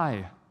was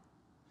I.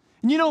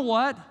 And you know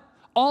what?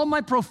 All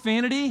my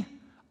profanity,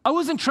 I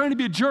wasn't trying to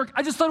be a jerk.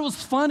 I just thought it was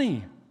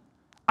funny.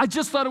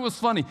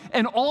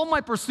 And all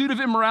my pursuit of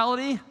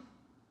immorality,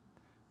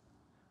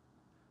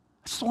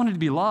 I just wanted to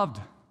be loved.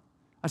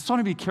 I just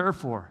wanted to be cared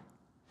for.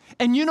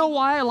 And you know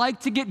why I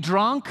like to get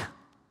drunk?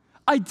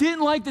 I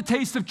didn't like the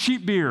taste of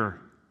cheap beer.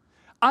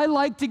 I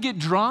like to get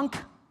drunk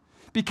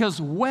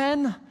because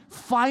when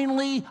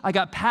finally I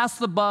got past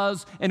the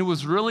buzz and it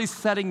was really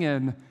setting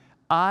in,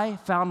 I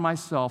found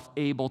myself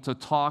able to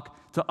talk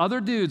to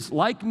other dudes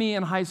like me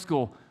in high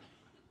school.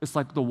 It's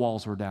like the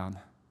walls were down.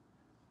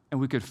 And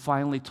we could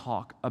finally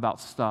talk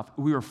about stuff.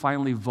 We were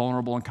finally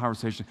vulnerable in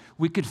conversation.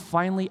 We could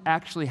finally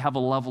actually have a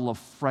level of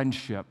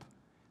friendship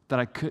that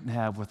I couldn't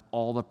have with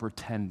all the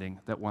pretending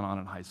that went on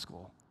in high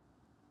school.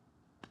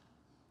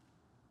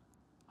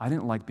 I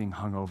didn't like being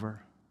hungover.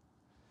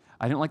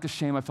 I didn't like the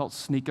shame I felt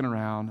sneaking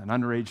around, an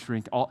underage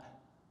drink. I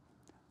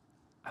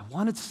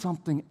wanted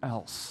something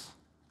else.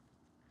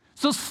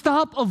 So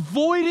stop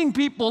avoiding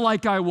people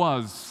like I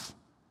was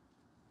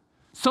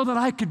so that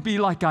I could be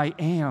like I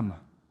am.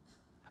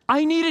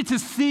 I needed to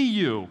see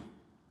you.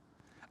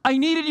 I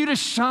needed you to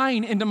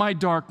shine into my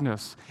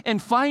darkness. And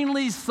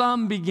finally,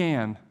 some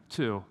began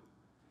to.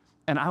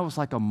 And I was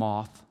like a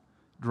moth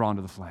drawn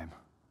to the flame.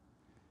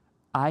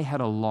 I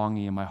had a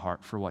longing in my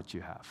heart for what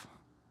you have.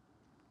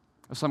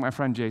 I saw my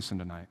friend Jason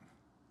tonight.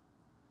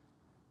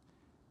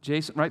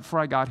 Jason, right before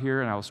I got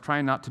here, and I was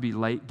trying not to be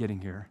late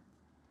getting here,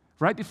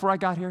 right before I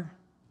got here,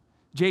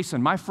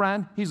 Jason, my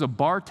friend, he's a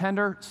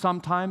bartender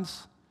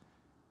sometimes.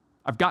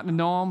 I've gotten to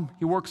know him.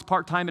 He works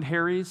part-time at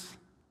Harry's.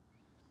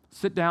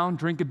 Sit down,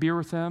 drink a beer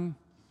with him,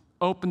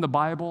 open the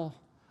Bible.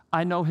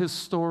 I know his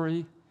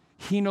story.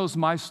 He knows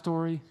my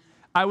story.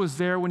 I was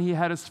there when he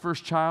had his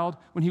first child,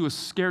 when he was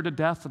scared to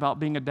death about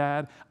being a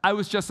dad. I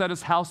was just at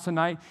his house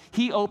tonight.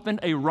 He opened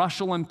a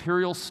Russell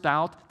Imperial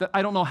Stout that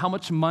I don't know how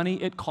much money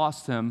it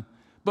cost him,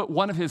 but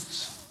one of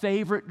his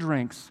favorite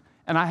drinks,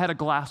 and I had a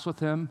glass with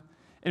him,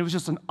 and it was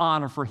just an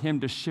honor for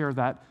him to share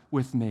that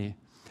with me.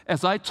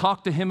 As I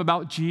talked to him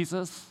about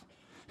Jesus,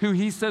 who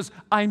he says,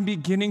 I'm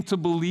beginning to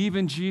believe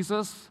in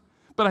Jesus,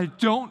 but I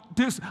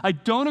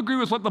don't agree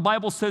with what the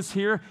Bible says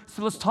here,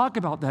 so let's talk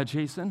about that,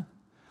 Jason.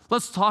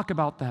 Let's talk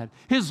about that.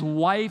 His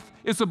wife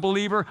is a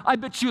believer. I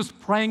bet she was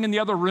praying in the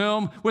other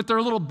room with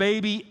their little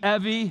baby,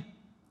 Evie,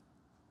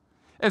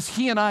 as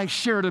he and I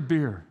shared a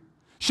beer.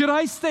 Should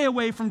I stay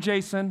away from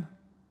Jason?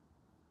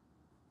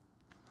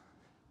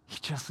 He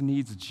just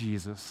needs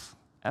Jesus,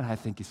 and I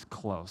think he's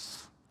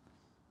close.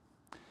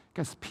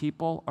 Because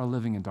people are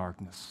living in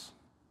darkness,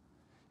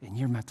 and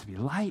you're meant to be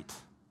light.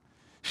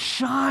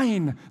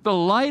 Shine the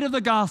light of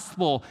the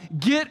gospel.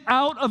 Get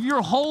out of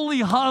your holy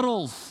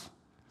huddles.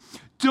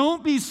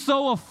 Don't be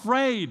so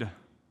afraid.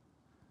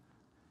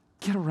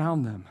 Get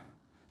around them.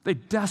 They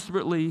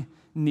desperately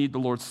need the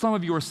Lord. Some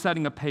of you are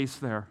setting a pace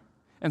there,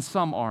 and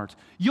some aren't.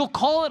 You'll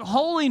call it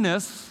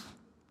holiness,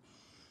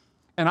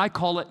 and I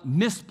call it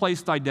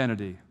misplaced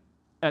identity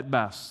at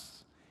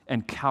best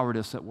and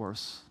cowardice at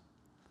worst.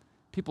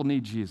 People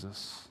need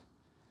Jesus.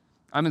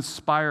 I'm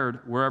inspired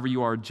wherever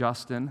you are,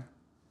 Justin,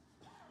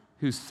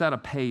 who set a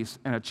pace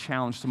and a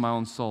challenge to my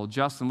own soul.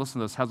 Justin, listen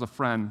to this, has a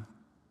friend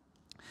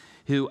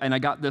who, and I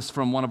got this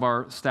from one of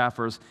our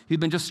staffers, who'd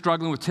been just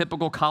struggling with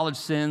typical college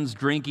sins,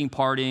 drinking,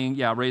 partying.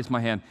 Yeah, raise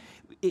my hand.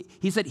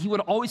 He said he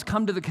would always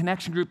come to the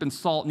connection group in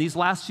Salt, and these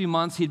last few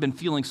months he'd been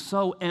feeling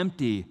so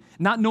empty,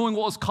 not knowing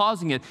what was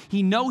causing it.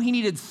 He knew he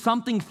needed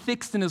something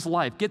fixed in his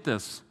life. Get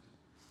this.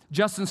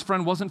 Justin's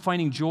friend wasn't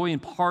finding joy in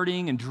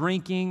partying and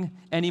drinking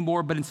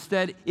anymore, but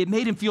instead it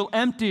made him feel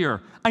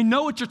emptier. I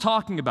know what you're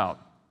talking about.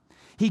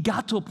 He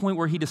got to a point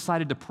where he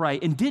decided to pray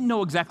and didn't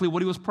know exactly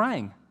what he was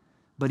praying,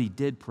 but he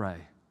did pray.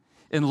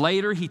 And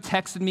later, he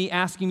texted me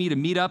asking me to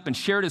meet up and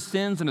shared his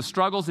sins and his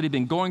struggles that he'd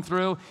been going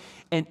through.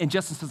 And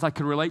Justin says, I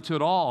could relate to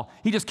it all.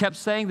 He just kept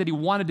saying that he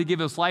wanted to give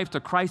his life to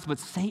Christ, but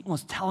Satan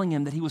was telling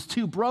him that he was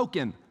too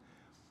broken.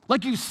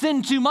 Like you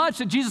sinned too much,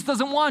 that Jesus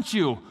doesn't want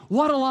you.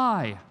 What a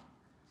lie.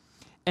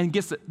 And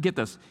get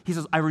this. He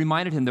says, I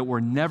reminded him that we're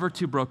never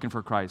too broken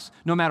for Christ.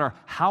 No matter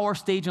how our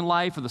stage in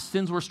life or the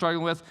sins we're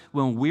struggling with,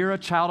 when we're a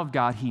child of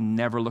God, he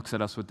never looks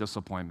at us with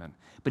disappointment.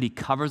 But he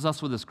covers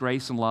us with his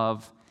grace and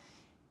love.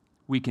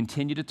 We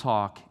continued to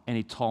talk, and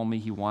he told me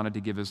he wanted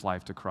to give his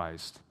life to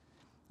Christ.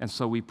 And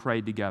so we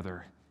prayed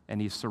together,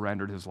 and he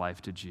surrendered his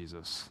life to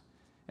Jesus.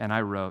 And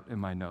I wrote in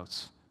my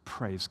notes,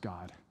 Praise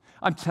God.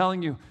 I'm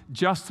telling you,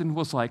 Justin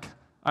was like,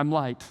 I'm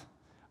light.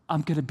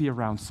 I'm going to be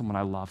around someone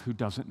I love who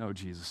doesn't know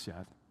Jesus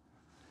yet.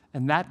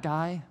 And that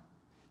guy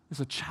is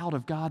a child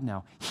of God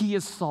now. He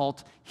is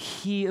salt.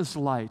 He is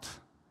light.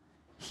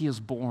 He is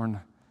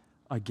born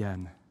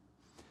again.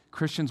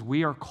 Christians,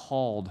 we are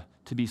called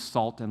to be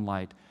salt and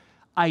light.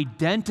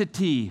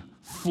 Identity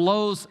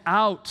flows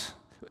out.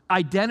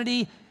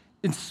 Identity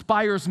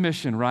inspires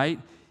mission, right?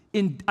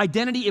 In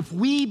identity, if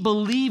we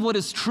believe what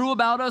is true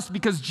about us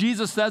because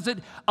Jesus says it,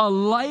 a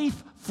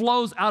life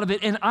flows out of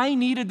it. And I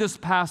needed this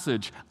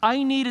passage.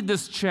 I needed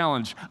this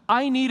challenge.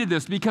 I needed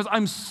this because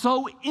I'm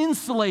so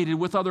insulated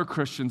with other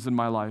Christians in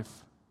my life.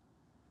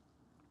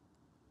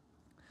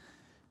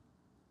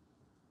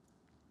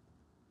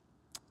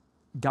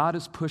 God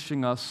is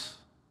pushing us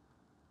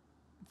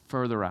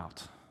further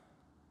out.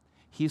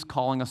 He's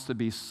calling us to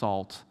be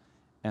salt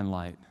and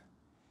light.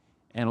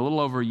 And a little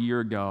over a year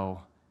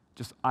ago,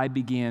 I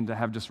began to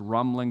have just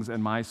rumblings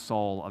in my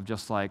soul of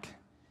just like,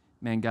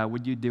 man, God,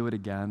 would you do it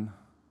again?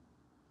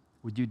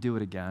 Would you do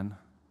it again?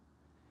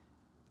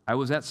 I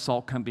was at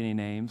Salt Company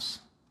Names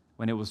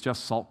when it was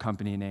just Salt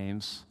Company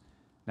Names.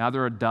 Now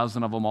there are a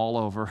dozen of them all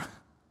over.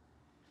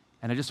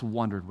 And I just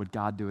wondered, would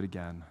God do it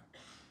again?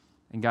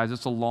 And guys,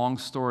 it's a long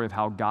story of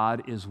how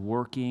God is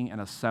working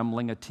and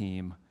assembling a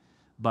team.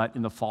 But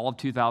in the fall of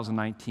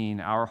 2019,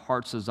 our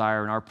heart's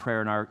desire and our prayer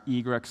and our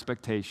eager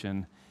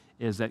expectation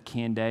is that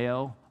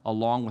Candeo,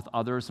 along with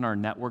others in our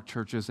network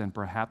churches and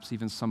perhaps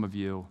even some of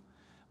you,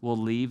 will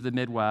leave the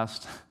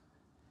Midwest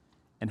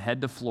and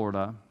head to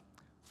Florida,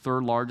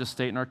 third largest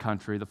state in our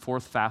country, the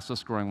fourth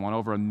fastest growing one,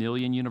 over 1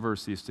 million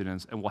university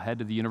students, and we'll head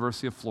to the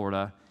University of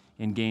Florida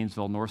in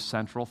Gainesville, north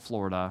central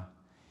Florida.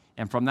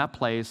 And from that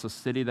place, a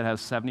city that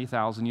has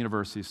 70,000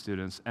 university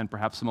students and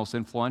perhaps the most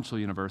influential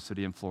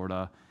university in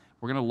Florida,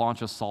 we're going to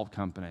launch a salt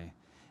company.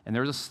 And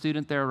there's a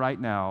student there right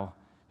now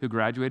who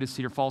graduated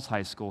Cedar Falls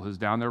High School, who's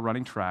down there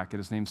running track, and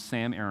his name's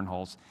Sam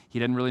Ehrenholz. He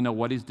didn't really know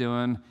what he's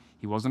doing.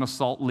 He wasn't a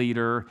SALT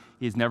leader.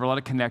 He's never led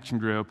a connection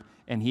group,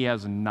 and he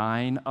has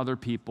 9 other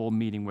people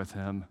meeting with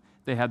him.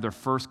 They had their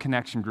first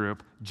connection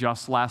group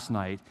just last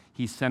night.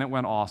 He said it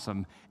went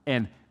awesome,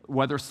 and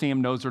whether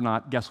Sam knows or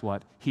not, guess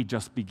what? He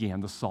just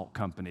began the SALT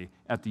company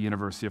at the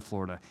University of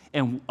Florida.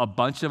 And a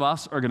bunch of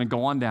us are going to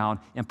go on down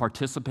and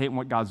participate in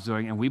what God's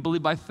doing, and we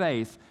believe by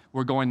faith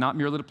we're going not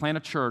merely to plant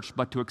a church,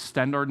 but to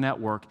extend our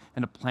network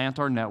and to plant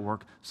our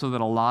network so that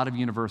a lot of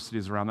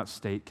universities around that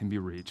state can be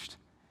reached.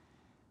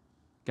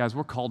 Guys,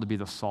 we're called to be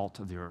the salt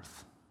of the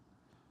earth.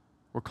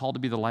 We're called to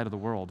be the light of the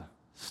world.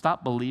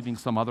 Stop believing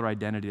some other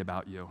identity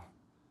about you.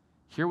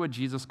 Hear what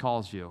Jesus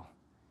calls you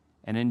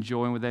and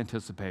enjoy with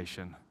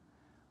anticipation.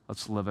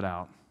 Let's live it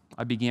out.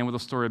 I began with a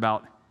story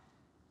about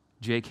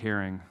Jake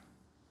Herring.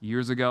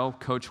 Years ago,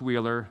 Coach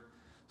Wheeler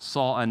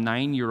saw a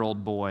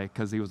 9-year-old boy,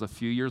 because he was a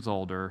few years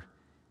older,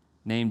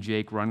 named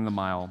Jake, running the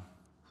mile.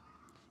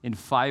 In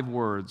 5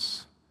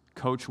 words,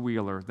 Coach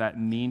Wheeler, that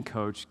mean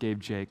coach, gave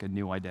Jake a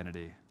new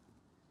identity.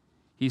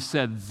 He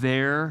said,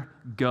 "There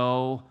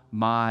go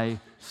my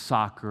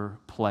soccer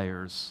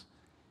players."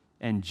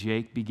 And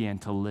Jake began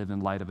to live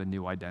in light of a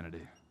new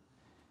identity.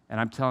 And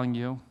I'm telling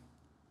you,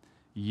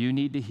 you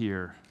need to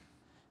hear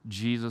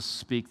Jesus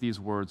speak these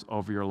words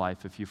over your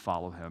life if you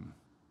follow him.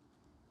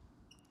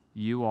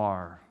 You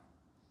are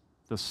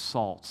the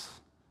salt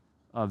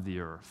of the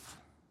earth.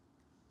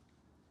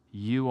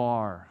 You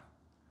are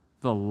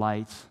the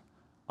light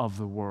of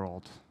the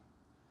world.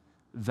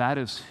 That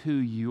is who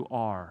you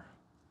are.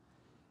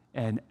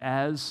 And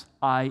as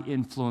I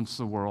influence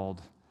the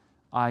world,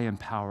 I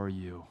empower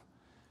you.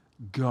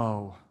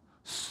 Go,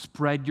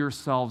 spread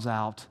yourselves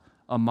out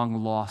among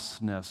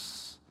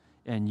lostness,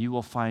 and you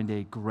will find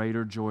a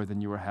greater joy than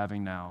you are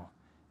having now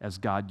as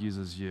God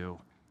uses you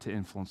to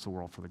influence the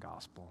world for the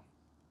gospel.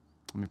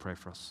 Let me pray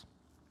for us.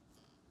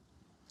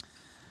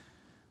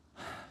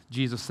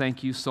 Jesus,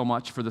 thank you so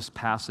much for this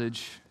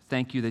passage.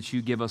 Thank you that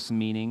you give us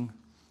meaning.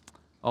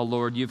 Oh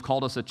Lord, you've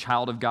called us a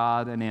child of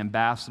God, an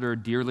ambassador,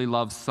 dearly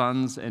loved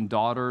sons and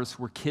daughters.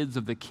 We're kids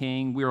of the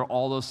King. We are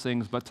all those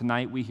things, but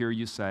tonight we hear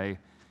you say,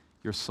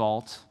 you're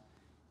salt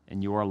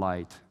and you are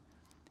light.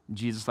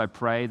 Jesus, I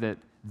pray that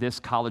this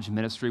college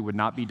ministry would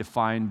not be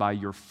defined by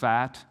you're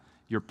fat,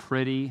 you're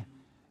pretty,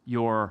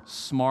 you're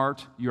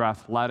smart, you're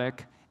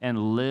athletic,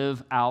 and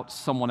live out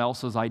someone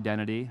else's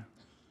identity.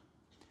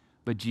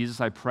 But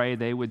Jesus, I pray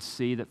they would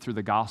see that through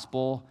the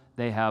gospel,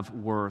 they have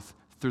worth.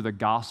 Through the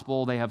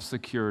gospel, they have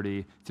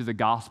security. Through the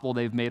gospel,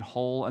 they've made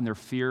whole and their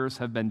fears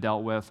have been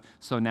dealt with.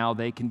 So now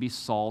they can be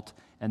salt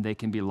and they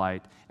can be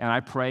light. And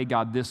I pray,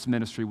 God, this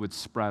ministry would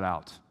spread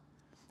out.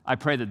 I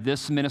pray that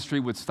this ministry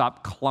would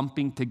stop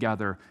clumping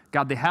together.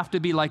 God, they have to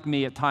be like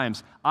me at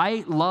times.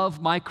 I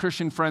love my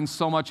Christian friends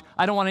so much,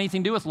 I don't want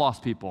anything to do with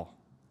lost people.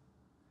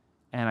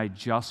 And I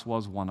just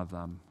was one of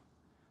them.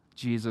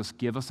 Jesus,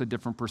 give us a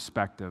different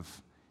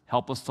perspective.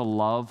 Help us to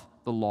love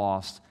the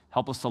lost.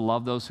 Help us to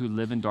love those who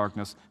live in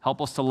darkness.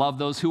 Help us to love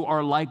those who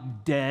are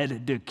like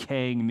dead,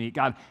 decaying meat.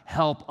 God,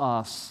 help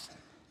us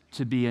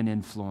to be an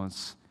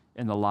influence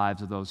in the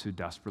lives of those who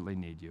desperately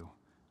need you.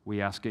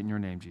 We ask it in your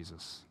name,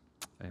 Jesus.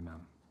 Amen.